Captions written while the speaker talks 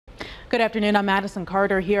Good afternoon. I'm Madison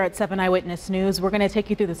Carter here at 7 Eyewitness News. We're going to take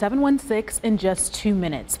you through the 716 in just 2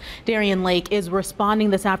 minutes. Darien Lake is responding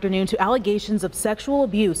this afternoon to allegations of sexual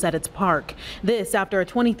abuse at its park. This after a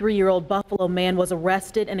 23-year-old Buffalo man was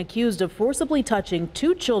arrested and accused of forcibly touching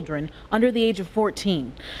 2 children under the age of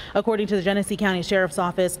 14. According to the Genesee County Sheriff's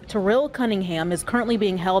Office, Terrell Cunningham is currently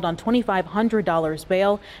being held on $2,500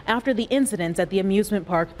 bail after the incidents at the amusement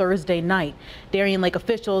park Thursday night. Darien Lake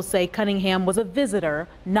officials say Cunningham was a visitor,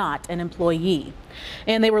 not an employee.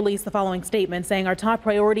 And they released the following statement saying, "Our top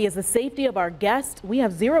priority is the safety of our guests. We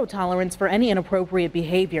have zero tolerance for any inappropriate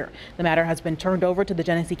behavior. The matter has been turned over to the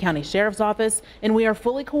Genesee County Sheriff's Office, and we are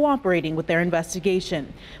fully cooperating with their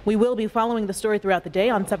investigation." We will be following the story throughout the day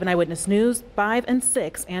on 7 Eyewitness News, 5 and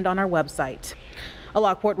 6, and on our website. A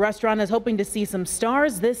Lockport restaurant is hoping to see some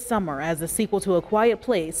stars this summer as the sequel to A Quiet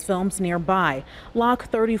Place films nearby. Lock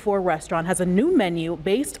 34 restaurant has a new menu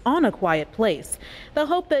based on A Quiet Place. They'll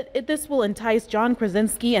hope that this will entice John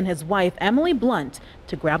Krasinski and his wife Emily Blunt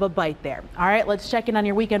to grab a bite there. All right, let's check in on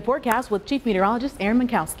your weekend forecast with Chief Meteorologist Aaron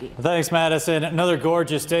Minkowski. Thanks, Madison. Another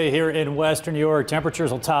gorgeous day here in western New York.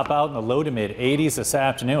 Temperatures will top out in the low to mid 80s this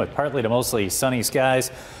afternoon with partly to mostly sunny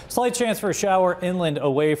skies. Slight chance for a shower inland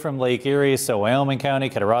away from Lake Erie, so Wyoming County,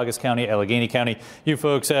 Cattaraugus County, Allegheny County. You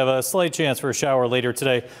folks have a slight chance for a shower later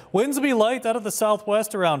today. Winds will be light out of the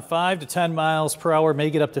southwest around 5 to 10 miles per hour, may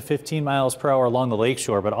get up to 15 miles per hour along the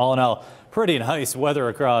lakeshore, but all in all, pretty nice weather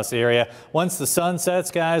across the area. Once the sun sets,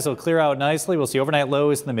 skies will clear out nicely. We'll see overnight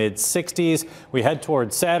lows in the mid 60s. We head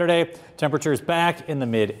towards Saturday. Temperatures back in the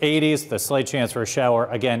mid 80s. The slight chance for a shower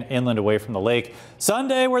again inland away from the lake.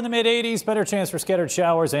 Sunday, we're in the mid 80s. Better chance for scattered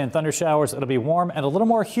showers and thunder showers. It'll be warm and a little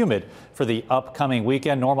more humid for the upcoming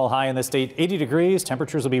weekend. Normal high in the state 80 degrees.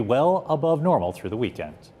 Temperatures will be well above normal through the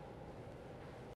weekend.